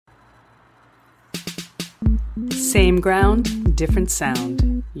Same ground, different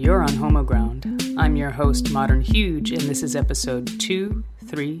sound. You're on Homo Ground. I'm your host, Modern Huge, and this is episode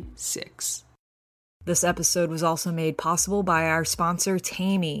 236. This episode was also made possible by our sponsor,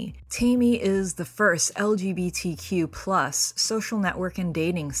 Tammy. Tammy is the first LGBTQ+ social network and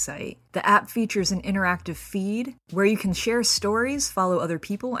dating site. The app features an interactive feed where you can share stories, follow other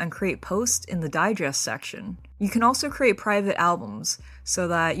people, and create posts in the digest section. You can also create private albums so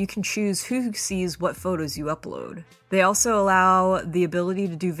that you can choose who sees what photos you upload. They also allow the ability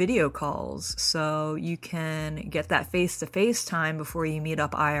to do video calls, so you can get that face-to-face time before you meet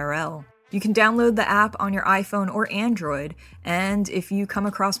up IRL. You can download the app on your iPhone or Android, and if you come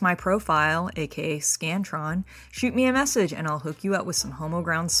across my profile, aka Scantron, shoot me a message and I'll hook you up with some Homo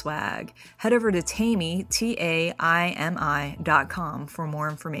Ground swag. Head over to Tammy, TAIMI.com for more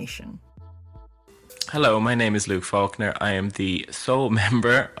information. Hello, my name is Luke Faulkner. I am the sole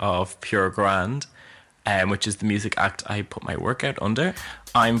member of Pure Grand, which is the music act I put my work out under.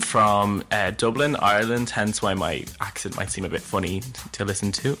 I'm from Dublin, Ireland, hence why my accent might seem a bit funny to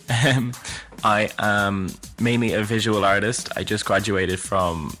listen to. I am mainly a visual artist. I just graduated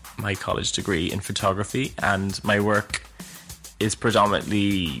from my college degree in photography, and my work is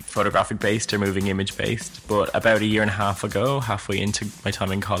predominantly photographic based or moving image based. But about a year and a half ago, halfway into my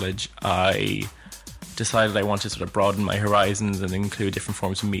time in college, I decided I wanted to sort of broaden my horizons and include different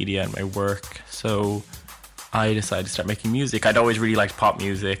forms of media in my work. So I decided to start making music. I'd always really liked pop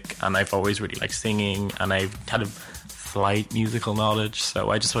music, and I've always really liked singing, and I've had a slight musical knowledge, so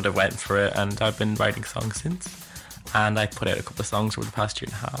I just sort of went for it, and I've been writing songs since. And I put out a couple of songs over the past year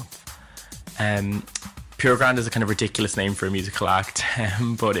and a half. Pure Grand is a kind of ridiculous name for a musical act,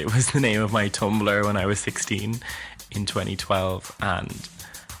 but it was the name of my Tumblr when I was 16 in 2012, and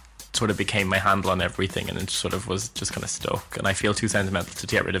sort of became my handle on everything, and it sort of was just kind of stuck, and I feel too sentimental to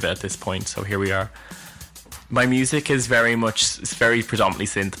get rid of it at this point, so here we are. My music is very predominantly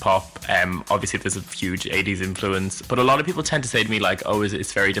synth pop. Obviously there's a huge 80s influence, but a lot of people tend to say to me like, oh,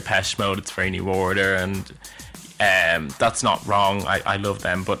 it's very Depeche Mode, it's very New Order, and that's not wrong. I love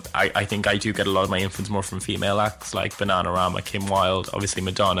them, but I think I do get a lot of my influence more from female acts like Bananarama, Kim Wilde, obviously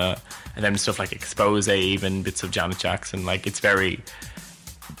Madonna, and then stuff like Exposé, even bits of Janet Jackson. Like, it's very,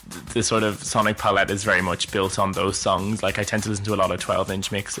 the sort of sonic palette is very much built on those songs. Like, I tend to listen to a lot of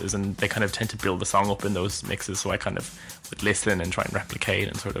 12-inch mixes, and they kind of tend to build the song up in those mixes, so I kind of would listen and try and replicate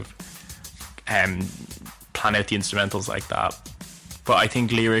and sort of plan out the instrumentals like that. But I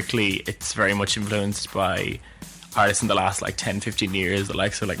think lyrically it's very much influenced by artists in the last like 10-15 years, the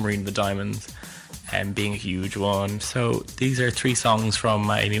likes of like Marina the Diamonds being a huge one. So these are 3 songs from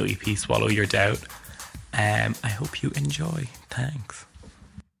my new EP, Swallow Your Doubt. I hope you enjoy. Thanks.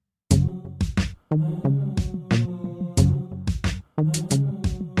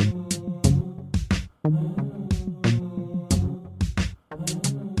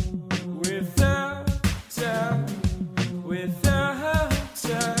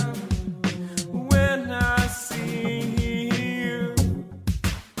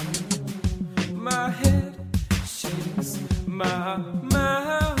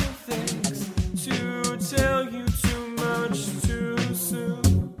 Tell you too much too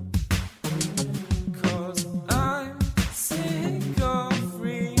soon.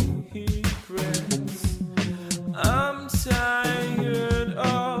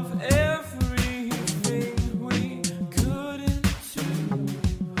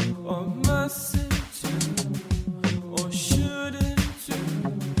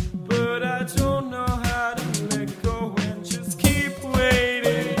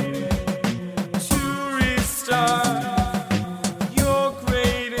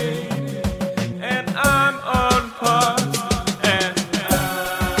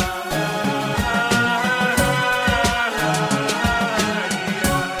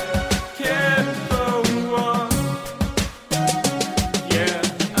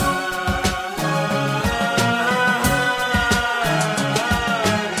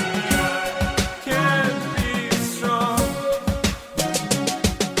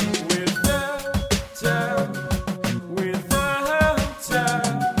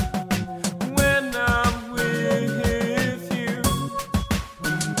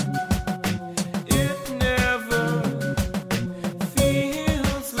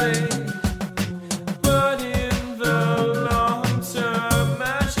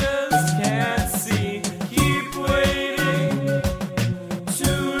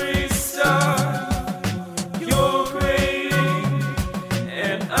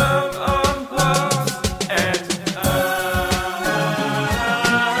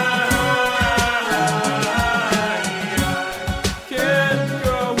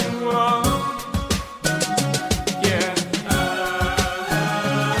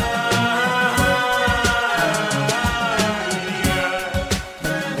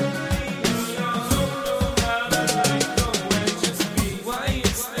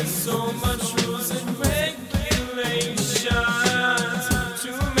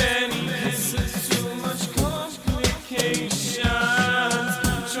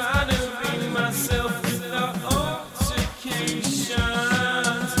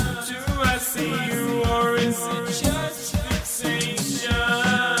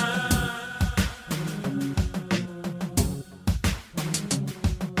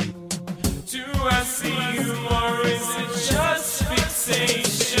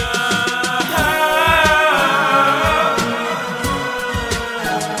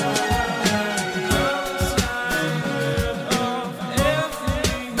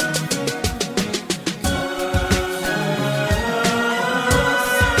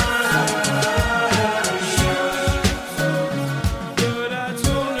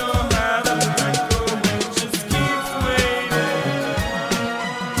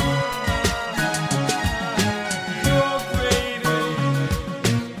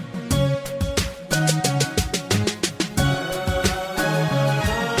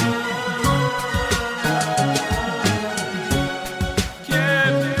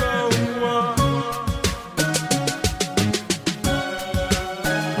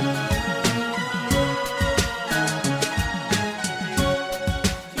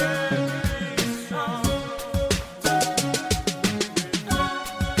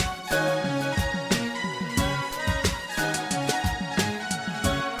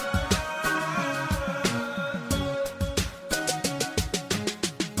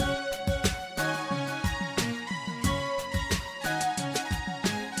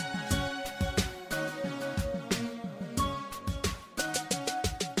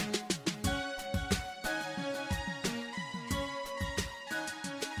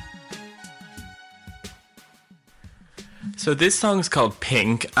 So this song's called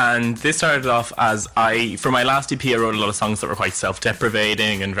Pink, and this started off as for my last EP, I wrote a lot of songs that were quite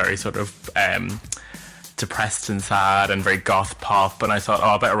self-deprivating and very sort of depressed and sad and very goth pop, and I thought,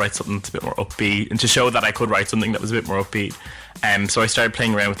 I better write something that's a bit more upbeat, and to show that I could write something that was a bit more upbeat. So I started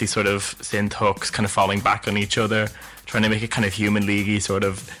playing around with these sort of synth hooks kind of falling back on each other, trying to make it kind of Human League-y sort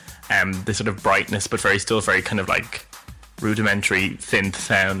of, this sort of brightness, but still very kind of like rudimentary synth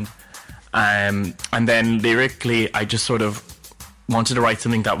sound. And then lyrically, I just sort of wanted to write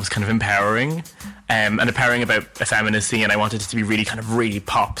something that was kind of empowering, and empowering about effeminacy, and I wanted it to be really kind of really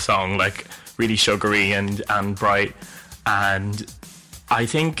pop song, like really sugary and bright. And I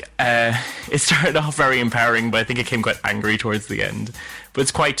think it started off very empowering, but I think it came quite angry towards the end. But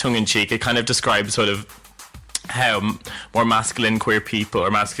it's quite tongue-in-cheek. It kind of describes sort of how more masculine queer people,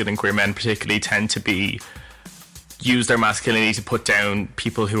 or masculine queer men particularly, tend to use their masculinity to put down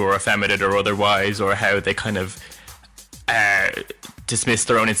people who are effeminate or otherwise, or how they kind of dismiss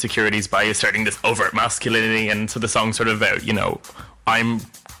their own insecurities by asserting this overt masculinity. And so the song's sort of about, I'm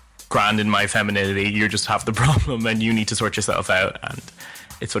grand in my femininity, you just have the problem and you need to sort yourself out, and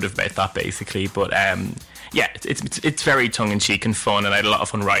it's sort of about that basically. But it's very tongue-in-cheek and fun, and I had a lot of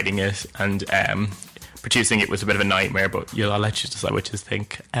fun writing it, and producing it was a bit of a nightmare, but I'll let you decide what you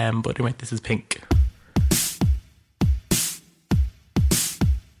think. But anyway, this is Pink.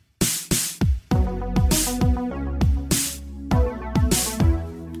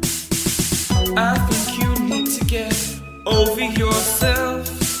 I think you need to get over yourself.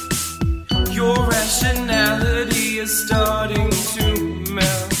 Your rationality is starting to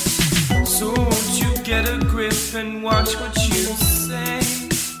melt. So won't you get a grip and watch what you say?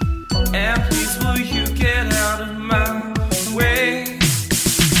 And please will you get out of my way?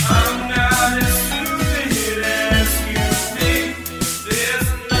 I'm not as stupid as you think. There's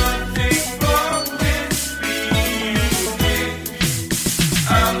nothing wrong with being me.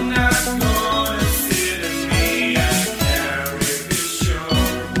 I'm not gonna sit and be a caricature.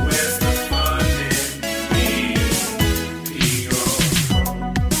 Where's the fun in being pure?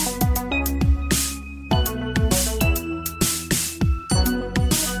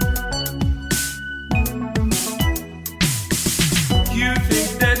 You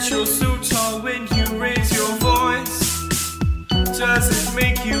think that you're so tall when you raise your voice. Does it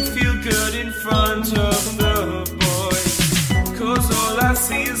make you feel good in front of the boys? 'Cause all I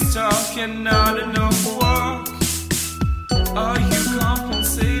see is talk and not enough walk. Are you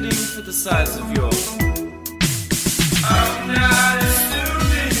compensating for the size of your... I'm not as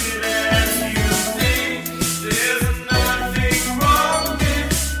stupid as you think. There's nothing wrong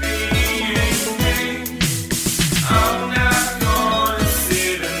with being me. I'm not gonna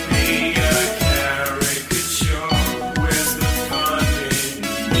sit and be a caricature. Where's the fun in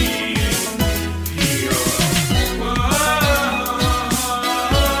being pure?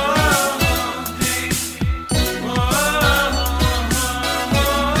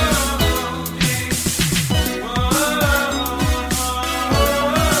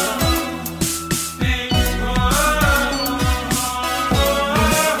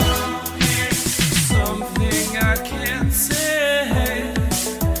 Something I can't say.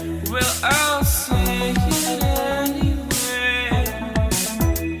 Well, I'll say it anyway.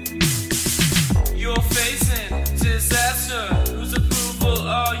 You're facing disaster. Whose approval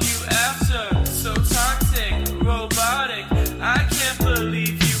are you after? So toxic, robotic. I can't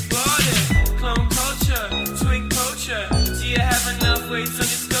believe you bought it. Clone culture, twink poacher. Do you have enough weight on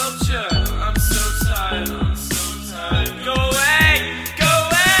your sculpture? I'm so tired, I'm so tired. Go away, go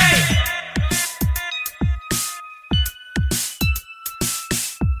away.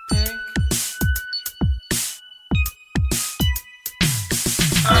 Pink.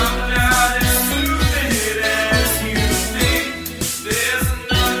 I'm not as stupid as you think. There's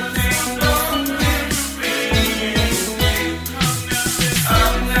nothing wrong with being me.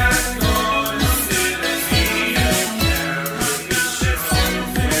 I'm not gonna sit and be a caricature.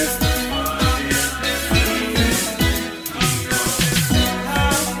 Where's the fun in being pure?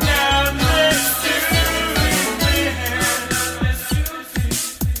 I'm not as stupid. I'm not as stupid.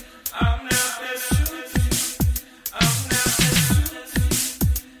 I'm not as stupid.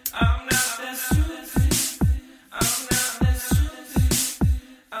 I'm not as stupid. I'm not as stupid. I'm not as stupid.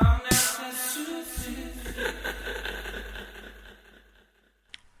 I'm not as stupid.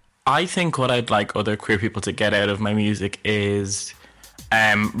 I think what I'd like other queer people to get out of my music is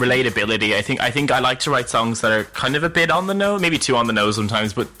relatability. I think I like to write songs that are kind of a bit on the nose, maybe too on the nose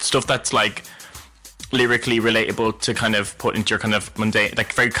sometimes, but stuff that's like lyrically relatable to kind of put into your kind of mundane,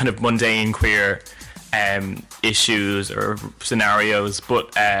 like very kind of mundane queer issues or scenarios,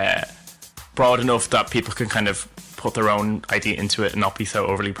 but broad enough that people can kind of put their own idea into it and not be so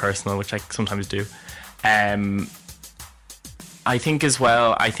overly personal, which I sometimes do. I think as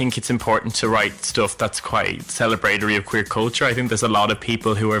well, I think it's important to write stuff that's quite celebratory of queer culture. I think there's a lot of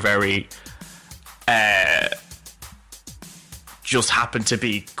people who are very just happen to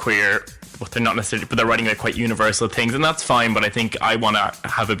be queer, but they're not necessarily, but they're writing like quite universal things, and that's fine. But I think I want to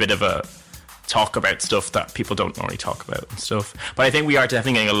have a bit of a talk about stuff that people don't normally talk about and stuff. But I think we are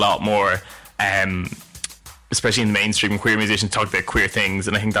definitely getting a lot more, especially in the mainstream, queer musicians talk about queer things,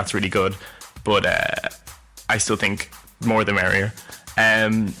 and I think that's really good. But I still think more the merrier.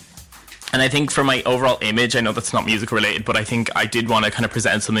 And I think for my overall image, I know that's not music related, but I think I did want to kind of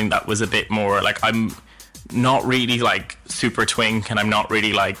present something that was a bit more like, I'm not really like super twink, and I'm not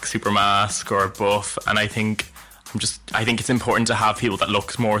really like super mask or buff, and I think it's important to have people that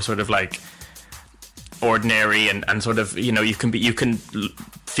look more sort of like ordinary and sort of, you know, you can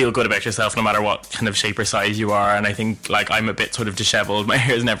feel good about yourself no matter what kind of shape or size you are. And I think like I'm a bit sort of disheveled, my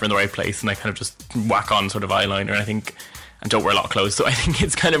hair's never in the right place, and I kind of just whack on sort of eyeliner, and don't wear a lot of clothes, so I think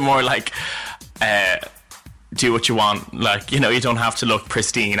it's kind of more like do what you want, like, you know, you don't have to look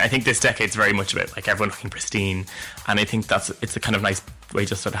pristine. I think this decade's very much about like everyone looking pristine, and I think it's a kind of nice way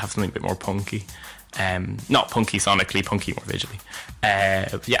to sort of have something a bit more punky. Not punky sonically, punky more visually.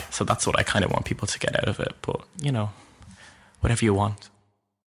 Yeah, so that's what I kind of want people to get out of it, but you know, whatever you want.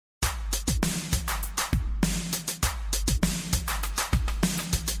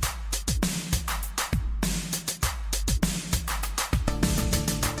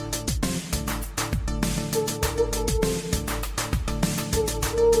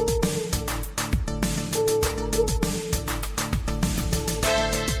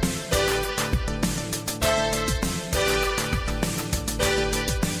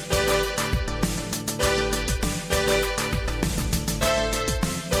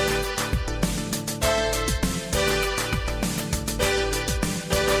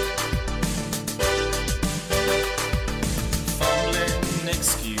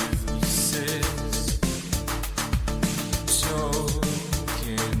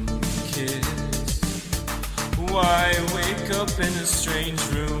 Why wake up in a strange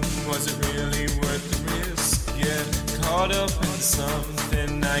room? Was it really worth the risk? Get caught up in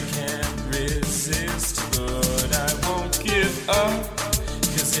something I can't resist, but I won't give up,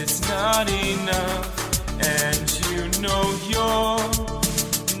 'cause it's not enough. And you know you're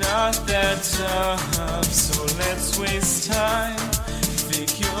not that tough, so let's waste time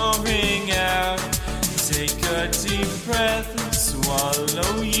figuring out. Take a deep breath,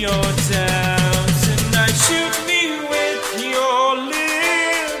 swallow your doubts. Tonight shoot me with your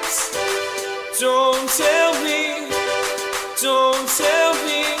lips. Don't tell me, don't tell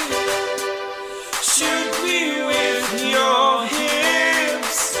me. Shoot me with your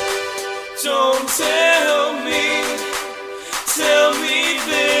hips. Don't tell me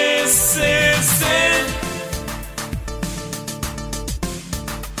this is it.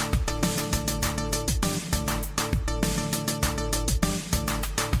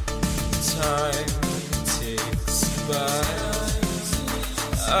 Time ticks by.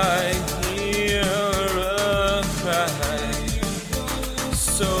 I hear a cry.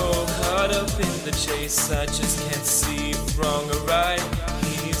 So caught up in the chase, I just can't see wrong or right.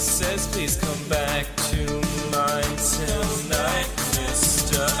 He says, please come back to mine tonight,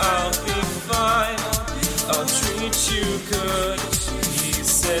 mister. I'll be fine, I'll treat you good. He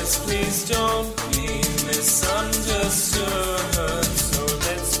says, please don't be misunderstood. So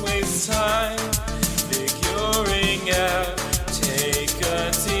let's waste time figuring out. Take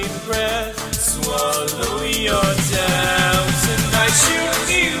a deep breath, swallow your doubts. And I shoot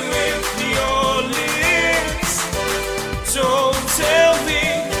you with your lips. Don't tell me,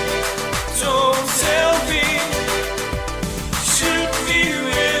 don't tell me. Shoot me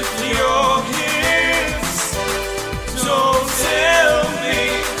with your hips. Don't tell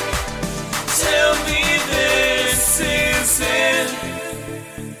me this is it.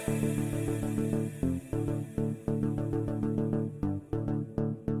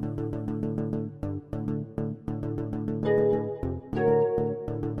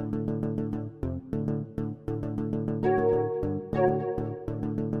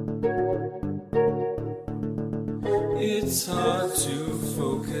 It's hard to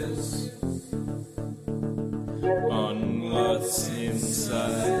focus on what's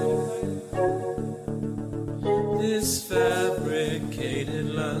inside. This fabricated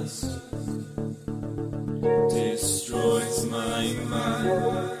lust destroys my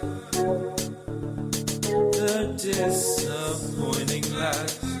mind. The disappointing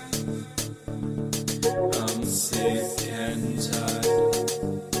lies, I'm sick and tired.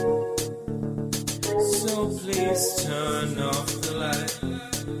 So please says turn off the light.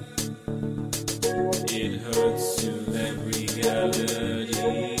 It hurts to let reality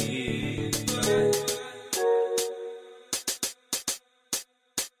lie.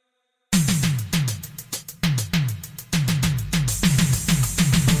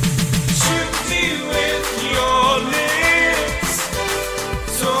 Shoot me with your lips.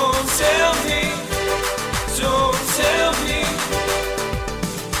 Don't tell me. Don't tell me.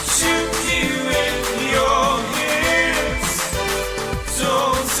 Shoot me with your lips.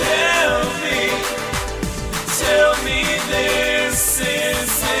 Don't tell me. Tell me this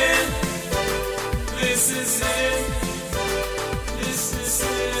is it. This is it. This is it.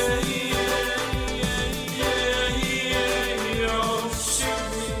 Yeah, yeah, yeah, yeah. Oh, shoot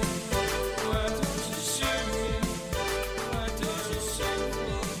me. Why don't you shoot me? Why don't you shoot me?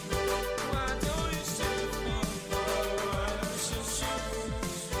 Why don't you shoot me? Why don't you shoot me?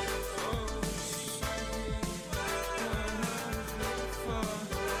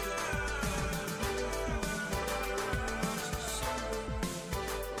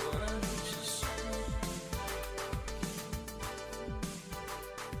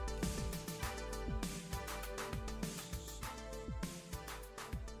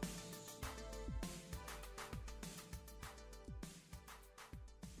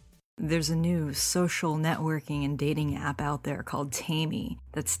 There's a new social networking and dating app out there called Taimi.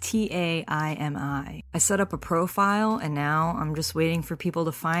 That's Taimi. I set up a profile and now I'm just waiting for people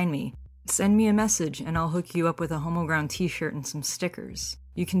to find me. Send me a message and I'll hook you up with a Homoground t-shirt and some stickers.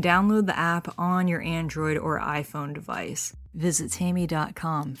 You can download the app on your Android or iPhone device. Visit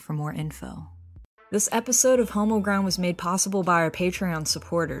Taimi.com for more info. This episode of Homoground was made possible by our Patreon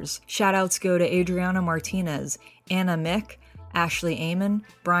supporters. Shoutouts go to Adriana Martinez, Anna Mick, Ashley Amon,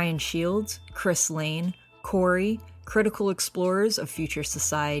 Brian Shields, Chris Lane, Corey, Critical Explorers of Future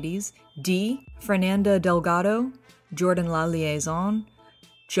Societies, D, Fernanda Delgado, Jordan La Liaison,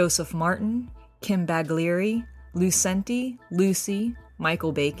 Joseph Martin, Kim Baglieri, Lucenti, Lucy,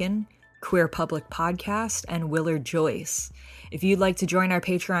 Michael Bacon, Queer Public Podcast, and Willard Joyce. If you'd like to join our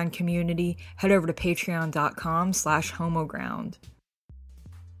Patreon community, head over to patreon.com/homoground.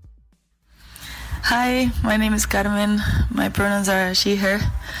 Hi, my name is Carmen. My pronouns are she, her,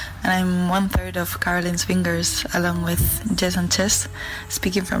 and I'm 1/3 of Caroline's Fingers, along with Jess and Chess,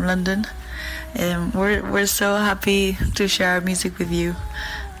 speaking from London. We're so happy to share our music with you.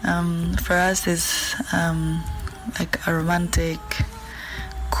 For us, it's like a romantic,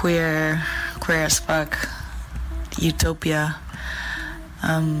 queer as fuck utopia,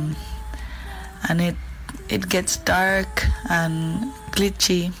 and it gets dark and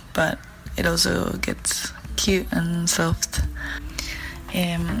glitchy, but it also gets cute and soft.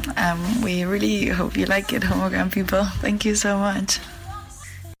 We really hope you like it, Homogram people. Thank you so much.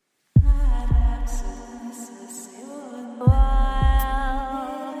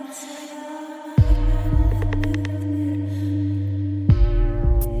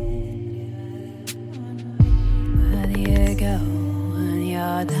 Where do you go when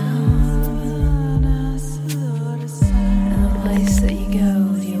you're down? And the place that you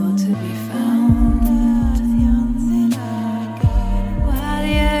go, do you want to be found? Where do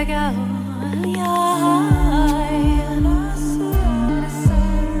you go when you're high?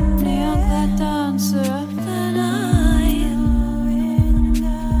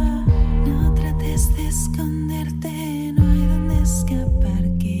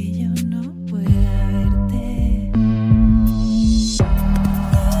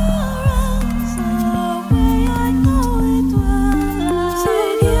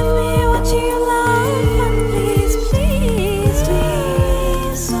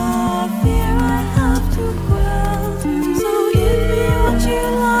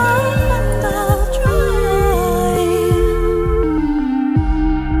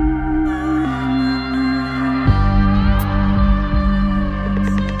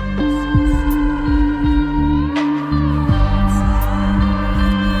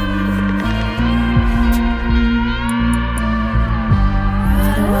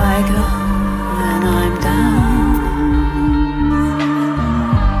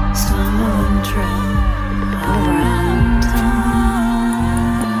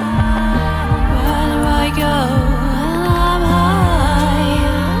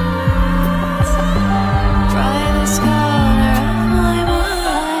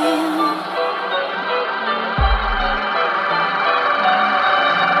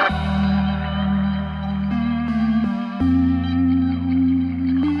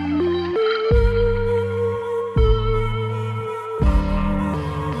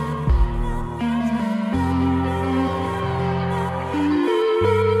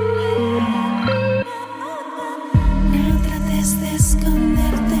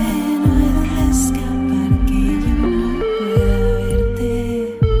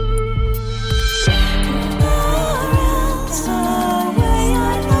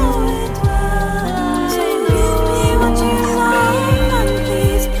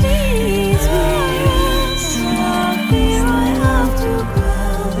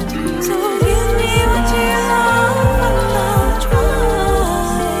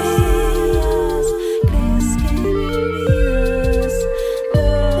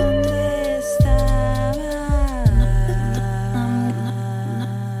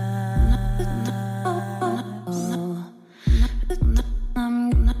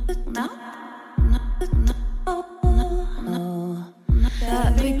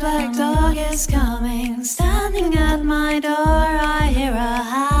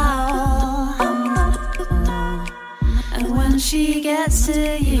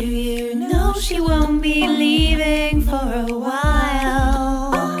 to you, you know she won't be leaving for a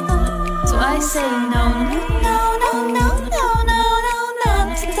while. So I say no, no, no, no, no, no, no,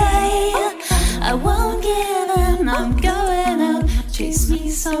 not today. I won't give in, I'm going out. Chase me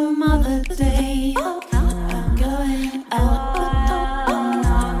some other day. I'm going out.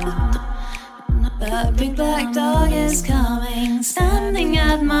 That big black dog is coming, standing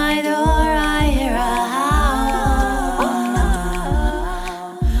at my door. I hear a howl.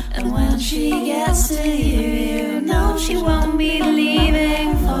 And when she gets to you, you know she won't be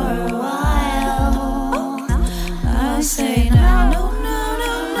leaving for a while. I say no, no, no,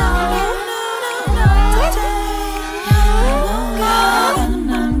 no, no, no, no, no, today.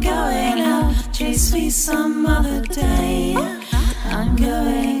 I'm going out. Chase me some other day. I'm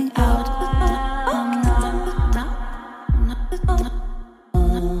going out.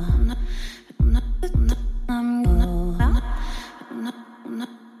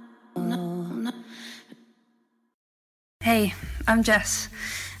 Hey, I'm Jess.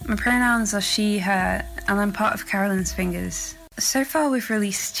 My pronouns are she, her, and I'm part of Carolyn's Fingers. So far we've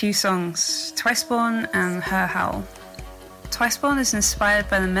released 2 songs, Twiceborn and Her Howl. Twiceborn is inspired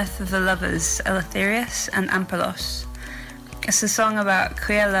by the myth of the lovers Eleutherius and Ampelos. It's a song about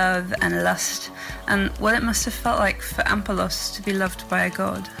queer love and lust, and what it must have felt like for Ampelos to be loved by a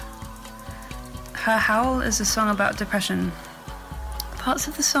god. Her Howl is a song about depression. Parts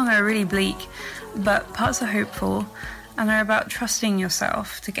of the song are really bleak, but parts are hopeful, and are about trusting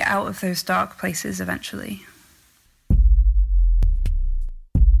yourself to get out of those dark places eventually.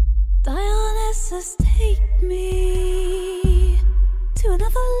 Dionysus, take me to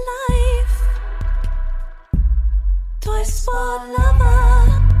another life. Twiceborn lover,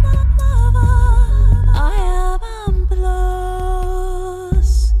 I am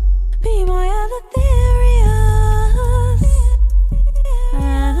Ampelos. Be my Eleutherius,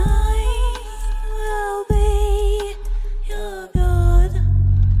 and I will be your god.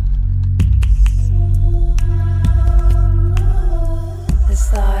 This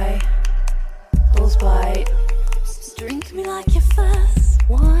thy bull's bite, drink me like your first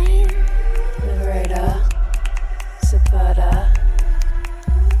wine. Liberator, subverter,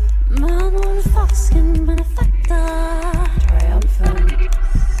 man on foxskin benefactor, triumphant,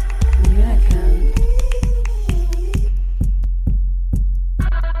 communicant.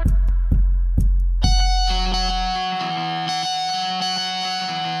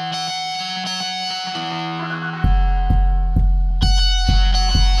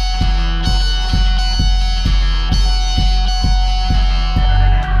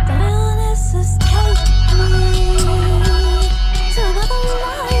 Dionysus, take me to another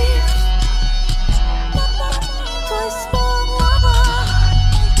life. Twiceborn lover,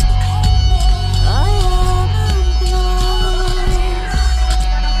 I am Ampelos.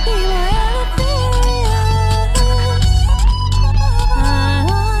 Be my Eleutherius, and I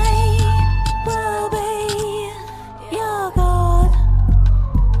will be your god.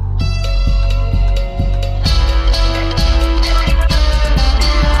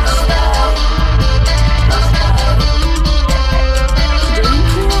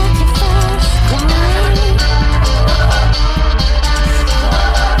 Drink me like your first wine.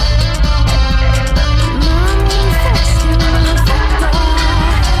 Man on foxskin benefactor.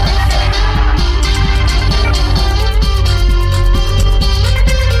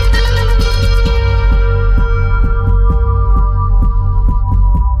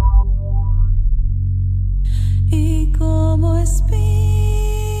 Y como espina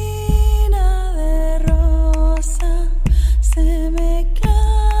de rosa se me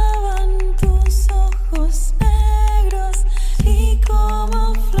clavan tus ojos negros, y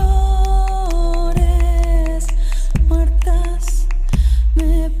como flores muertas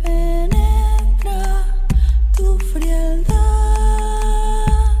me penetra tu frialdad.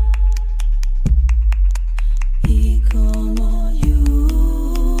 Y como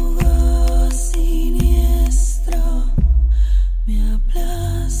yugo siniestro me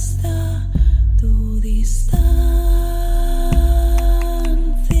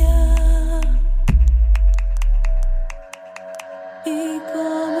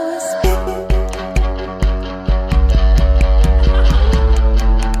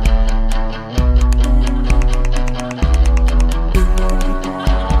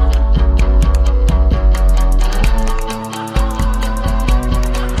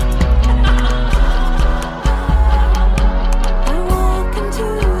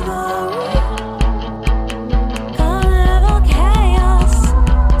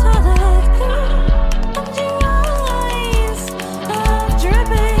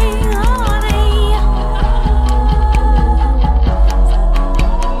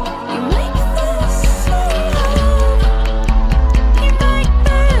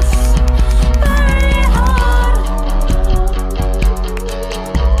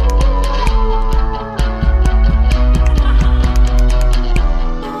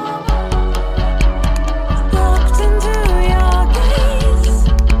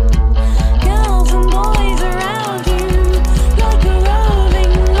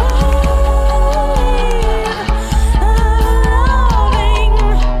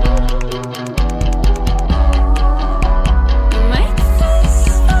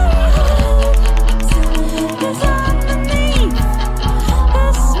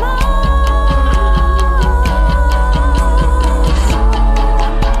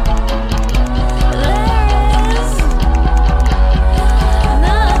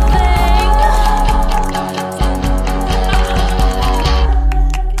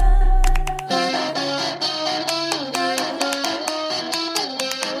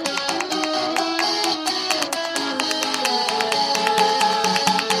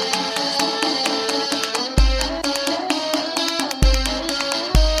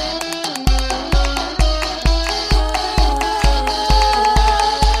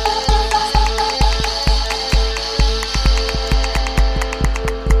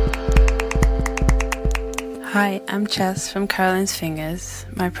Hi, I'm Chess from Caroline's Fingers.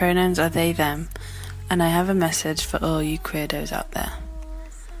 My pronouns are they, them, and I have a message for all you queerdos out there.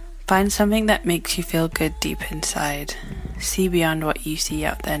 Find something that makes you feel good deep inside. See beyond what you see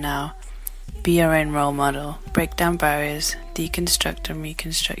out there now. Be your own role model. Break down barriers. Deconstruct and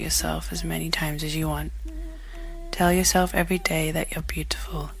reconstruct yourself as many times as you want. Tell yourself every day that you're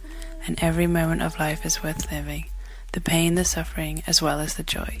beautiful, and every moment of life is worth living. The pain, the suffering, as well as the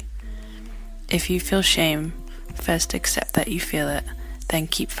joy. If you feel shame, first accept that you feel it, then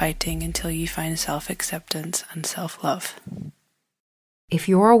keep fighting until you find self-acceptance and self-love. If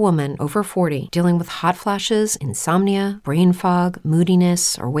you're a woman over 40 dealing with hot flashes, insomnia, brain fog,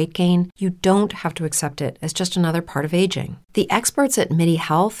 moodiness, or weight gain, you don't have to accept it as just another part of aging. The experts at MIDI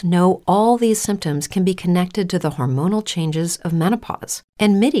Health know all these symptoms can be connected to the hormonal changes of menopause.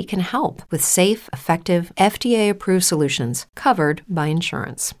 And MIDI can help with safe, effective, FDA-approved solutions covered by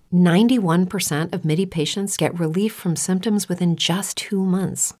insurance. 91% of MIDI patients get relief from symptoms within just 2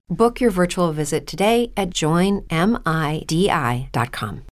 months. Book your virtual visit today at joinmidi.com.